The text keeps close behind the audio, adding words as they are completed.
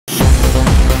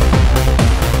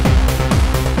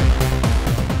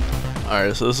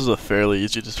Alright, so this is a fairly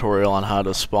easy tutorial on how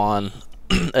to spawn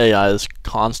AIs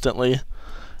constantly,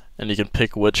 and you can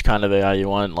pick which kind of AI you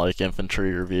want, like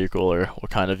infantry or vehicle or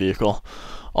what kind of vehicle,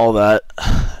 all that,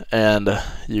 and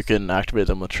you can activate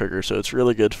them with triggers, so it's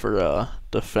really good for a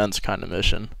defense kind of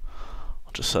mission.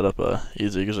 I'll just set up a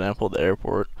easy example at the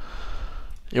airport.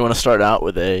 You want to start out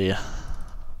with a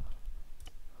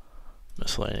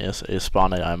miscellaneous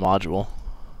spawn AI module,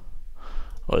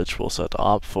 which we'll set to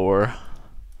op for.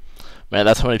 Man,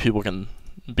 that's how many people can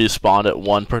be spawned at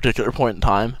one particular point in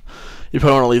time. You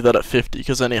probably want to leave that at 50,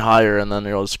 because any higher and then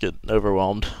you'll just get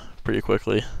overwhelmed pretty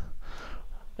quickly.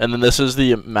 And then this is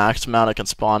the max amount it can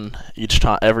spawn each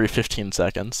time, every 15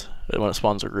 seconds when it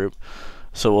spawns a group.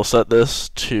 So we'll set this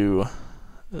to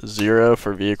 0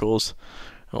 for vehicles,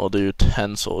 and we'll do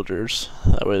 10 soldiers.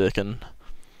 That way they can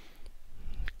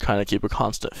kind of keep a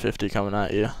constant 50 coming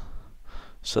at you.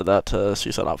 So that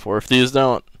set up for. If these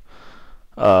don't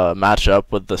match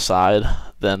up with the side,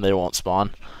 then they won't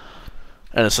spawn.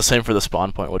 And it's the same for the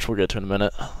spawn point, which we'll get to in a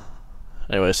minute.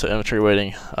 Anyway, so infantry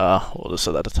waiting, we'll just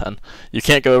set that to 10. You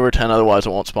can't go over 10, otherwise it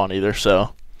won't spawn either.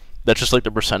 So that's just like the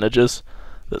percentages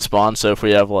that spawn. So if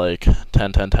we have like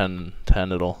 10, 10, 10,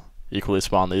 10, it'll equally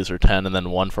spawn these, or 10 and then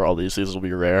 1 for all these. These will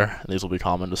be rare, and these will be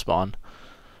common to spawn.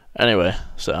 Anyway,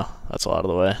 so that's all out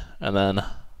of the way. And then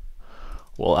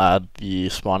we'll add the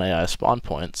spawn AI spawn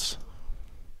points.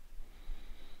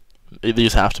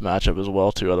 These have to match up as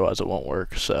well too, otherwise it won't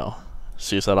work. So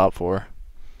set up for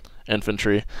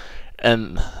infantry,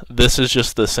 and this is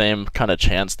just the same kind of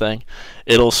chance thing.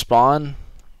 It'll spawn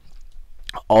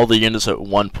all the units at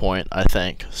one point, I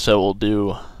think. So we'll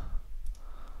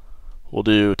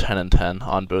do 10 and 10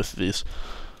 on both of these,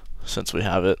 since we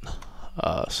have it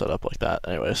set up like that.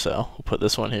 Anyway, so we'll put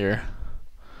this one here.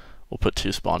 We'll put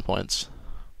 2 spawn points.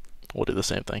 We'll do the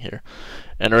same thing here.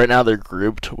 And right now they're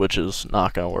grouped, which is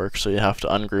not going to work, so you have to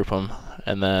ungroup them,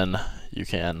 and then you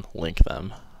can link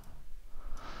them.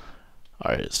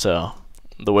 Alright, so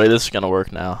the way this is going to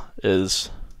work now is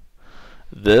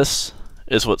this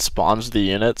is what spawns the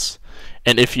units,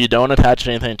 and if you don't attach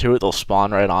anything to it, they'll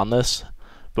spawn right on this.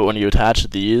 But when you attach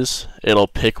these, it'll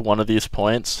pick one of these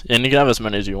points, and you can have as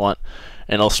many as you want,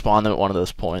 and it'll spawn them at one of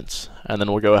those points. And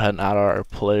then we'll go ahead and add our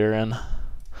player in.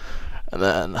 And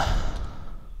then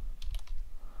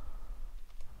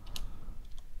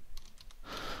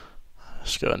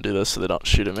just go ahead and do this so they don't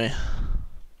shoot at me.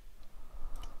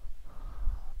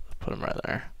 Put them right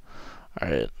there.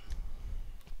 Alright.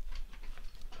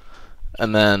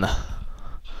 And then,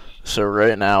 so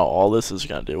right now, all this is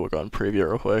going to do, we'll go and preview it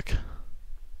real quick.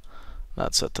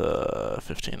 That's set to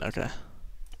 15, okay.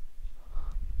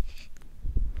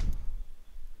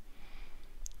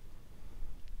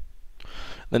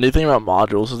 The new thing about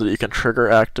modules is that you can trigger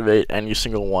activate any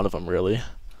single one of them, really.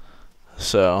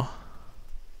 So,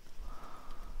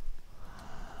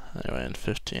 anyway, in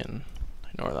 15,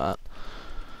 ignore that.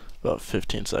 About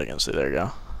 15 seconds, see, there you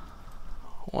go.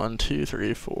 1, 2,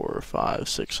 3, 4, 5,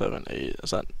 6, 7, 8,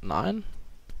 is that 9?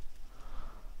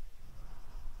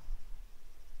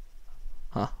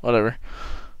 Huh, whatever.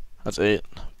 That's 8,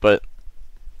 but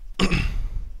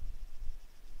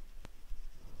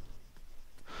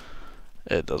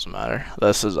it doesn't matter.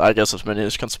 This is, I guess, as many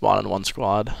as can spawn in one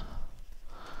squad.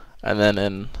 And then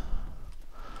in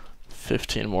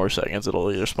 15 more seconds,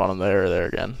 it'll either spawn them there or there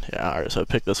again. Yeah, alright, so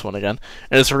pick this one again.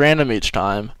 And it's random each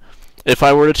time. If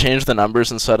I were to change the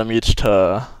numbers and set them each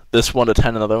to this one to 10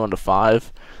 and the other one to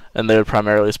 5, and they would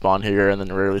primarily spawn here and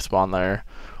then rarely spawn there,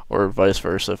 or vice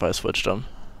versa if I switched them.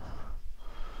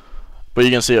 But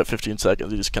you can see at 15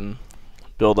 seconds, these can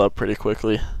build up pretty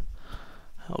quickly.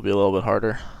 It'll be a little bit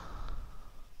harder.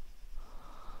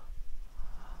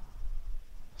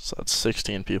 So that's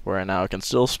 16 people right now. It can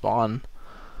still spawn,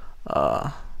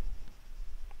 was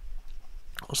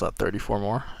that 34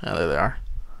 more? Yeah, there they are.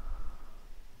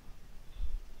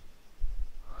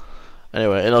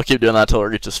 Anyway, and it'll keep doing that until it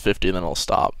reaches 50, and then it'll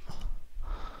stop.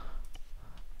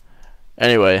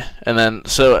 Anyway, and then,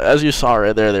 so as you saw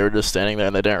right there, they were just standing there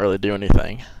and they didn't really do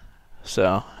anything.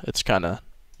 So it's kind of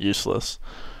useless.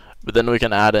 But then we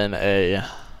can add in we'll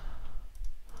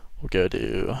go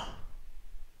to,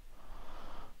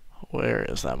 where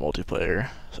is that multiplayer?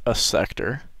 A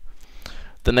sector.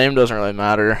 The name doesn't really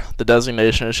matter. The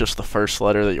designation is just the first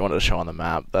letter that you want to show on the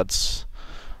map. That's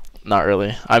not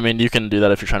really, I mean, you can do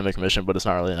that if you're trying to make a mission, but it's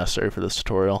not really necessary for this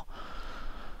tutorial.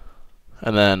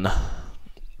 And then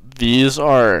these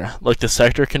are, like, the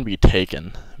sector can be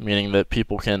taken, meaning that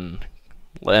people can,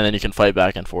 and then you can fight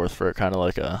back and forth for it, kind of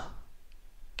like a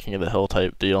King of the Hill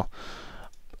type deal.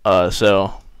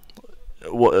 So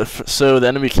the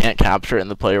enemy can't capture it,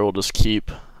 and the player will just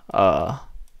keep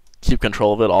keep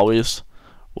control of it always,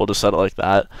 we'll just set it like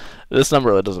that. This number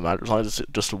really doesn't matter. As long as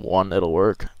it's just 1, it'll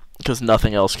work, because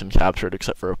nothing else can capture it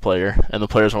except for a player, and the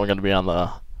player's only going to be on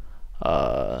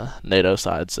the NATO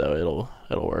side, so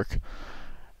it'll work.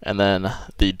 And then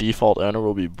the default owner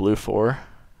will be blue 4.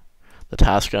 The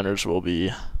task owners will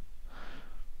be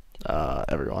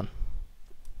everyone.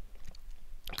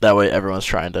 That way everyone's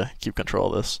trying to keep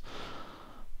control of this.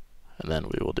 And then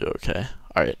we will do okay.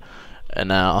 Alright, and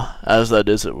now as that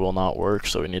is, it will not work,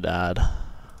 so we need to add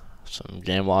some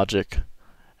game logic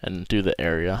and do the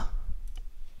area,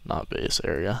 not base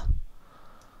area.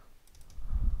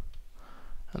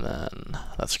 And then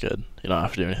that's good. You don't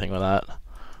have to do anything with that.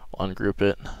 We'll ungroup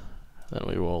it, then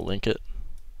we will link it.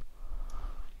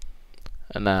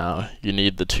 And now you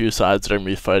need the 2 sides that are going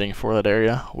to be fighting for that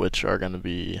area, which are going to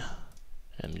be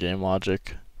in game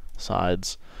logic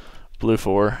sides, blue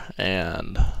 4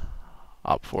 and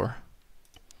op 4.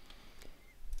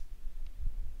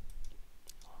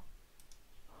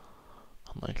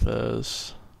 Like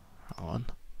those. On.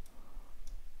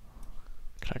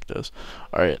 Connect those.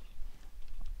 Alright.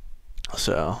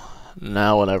 So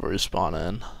now whenever we spawn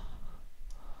in,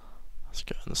 let's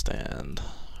go and stand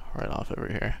right off over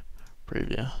here.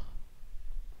 Preview.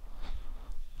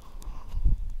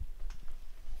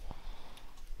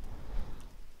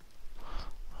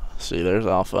 See, there's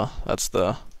alpha. That's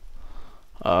the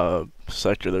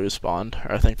sector that we spawned,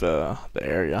 or I think the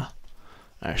area,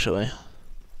 actually.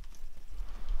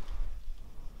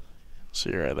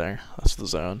 See right there, that's the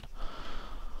zone.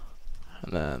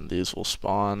 And then these will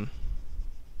spawn.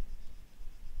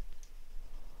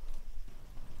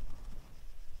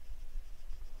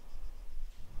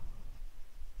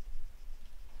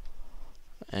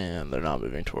 And they're not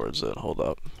moving towards it. Hold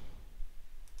up.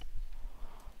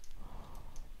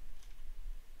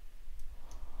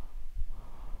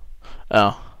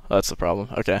 Oh, that's the problem.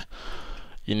 Okay.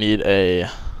 You need a...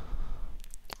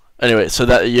 Anyway, so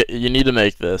that you need to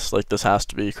make this. Like, this has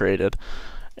to be created.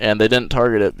 And they didn't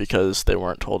target it because they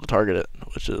weren't told to target it,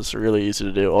 which is really easy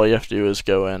to do. All you have to do is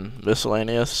go in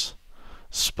miscellaneous,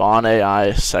 spawn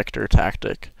AI sector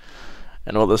tactic.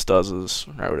 And what this does is,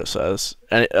 right what it says.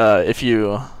 And if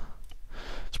you,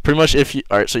 it's pretty much if you,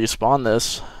 alright, so you spawn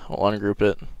this, we'll ungroup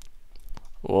it,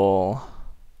 we'll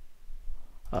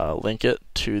link it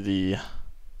to the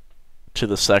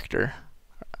sector.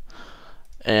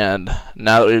 And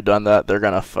now that we've done that, they're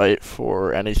gonna fight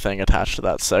for anything attached to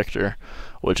that sector,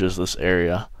 which is this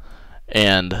area.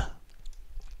 And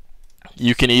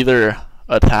you can either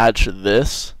attach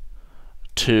this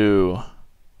to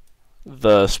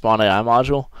the spawn AI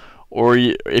module, or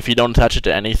if you don't attach it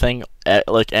to anything,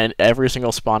 and every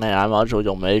single spawn AI module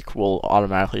you'll make will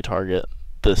automatically target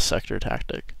this sector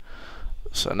tactic.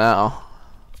 So now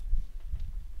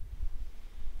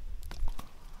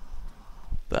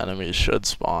the enemies should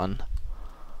spawn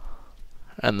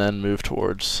and then move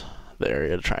towards the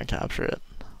area to try and capture it.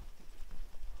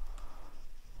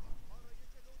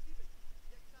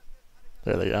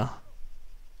 There they go.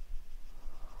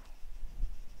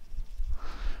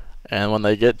 And when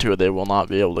they get to it, they will not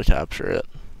be able to capture it.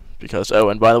 Because, oh,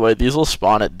 and by the way, these will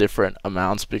spawn at different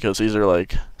amounts because these are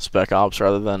like Spec Ops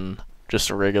rather than just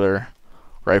a regular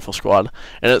rifle squad.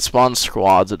 And it spawns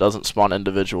squads, it doesn't spawn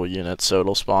individual units, so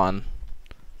it'll spawn...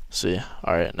 See,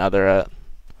 alright, now they're at...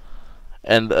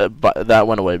 And but that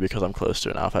went away because I'm close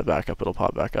to it now. If I back up, it'll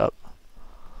pop back up.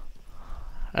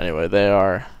 Anyway, they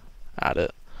are at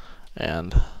it.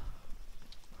 And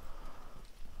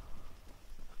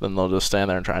then they'll just stand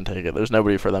there and try and take it. There's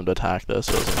nobody for them to attack this,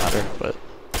 so it doesn't matter, but...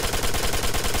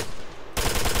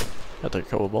 I took a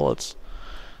couple bullets.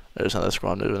 There's another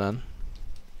squad moving in.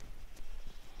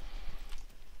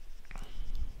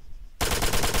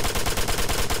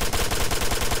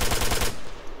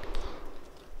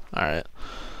 Alright.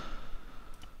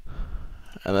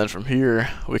 And then from here,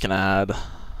 we can add...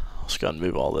 Let's go and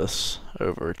move all this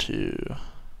over to...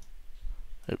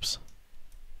 Oops.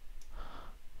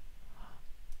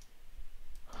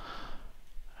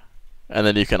 And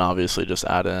then you can obviously just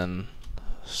add in,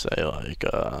 say, like,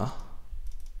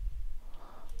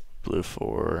 blue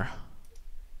 4,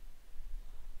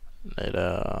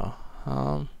 NATO,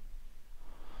 yeah,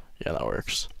 that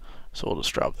works. So we'll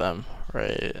just drop them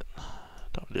right,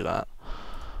 don't do that.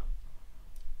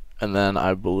 And then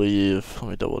I believe, let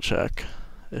me double check,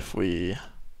 if we,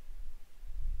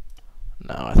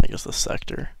 no, I think it's the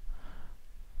sector.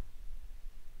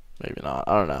 Maybe not,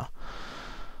 I don't know.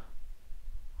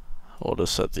 We'll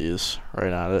just set these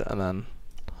right at it, and then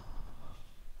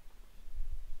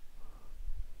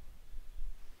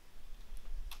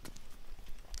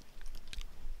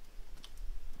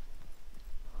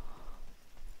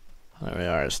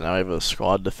Alright, so now we have a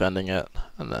squad defending it,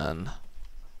 and then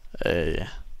the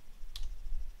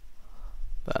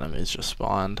enemies just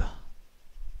spawned.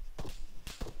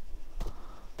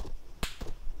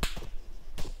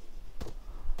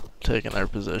 Taking their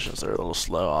positions, they're a little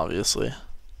slow, obviously.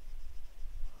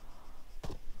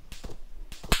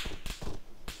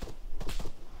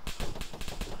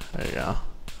 There you go.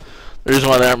 The reason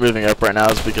why they aren't moving up right now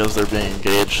is because they're being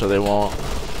engaged, so they won't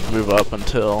move up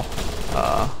until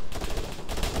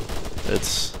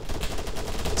it's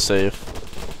safe.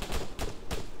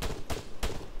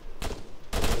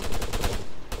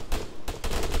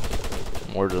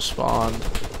 More just spawned.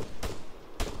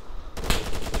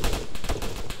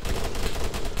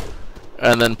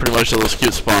 And then pretty much they'll just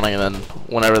keep spawning, and then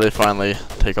whenever they finally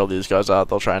take all these guys out,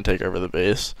 they'll try and take over the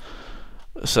base.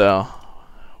 So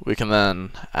we can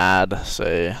then add,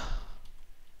 say,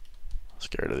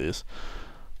 scared of these.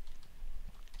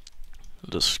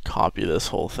 Just copy this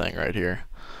whole thing right here.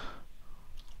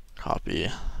 Copy.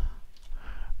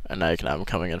 And now you can have them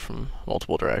coming in from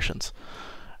multiple directions.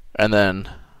 And then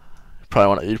you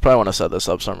probably want to set this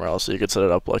up somewhere else. So you could set it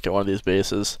up like at one of these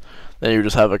bases. Then you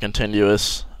just have a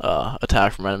continuous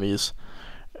attack from enemies.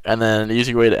 And then an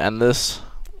easy way to end this,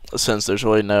 since there's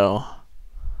really no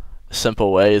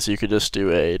simple way, is you could just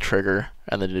do a trigger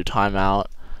and then do timeout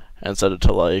and set it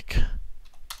to like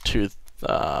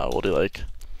we'll do like,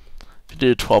 if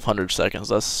you do 1200 seconds,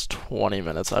 that's 20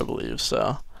 minutes, I believe.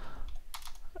 So,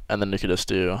 and then you could just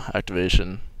do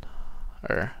activation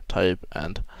or type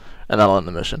and that'll end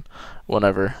the mission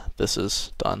whenever this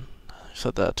is done.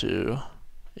 Set that to,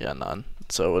 yeah, none,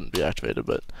 so it wouldn't be activated,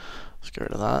 but let's get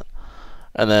rid of that.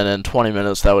 And then in 20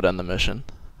 minutes that would end the mission.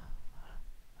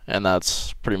 And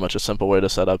that's pretty much a simple way to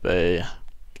set up a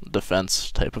defense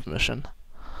type of mission.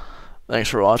 Thanks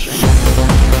for watching.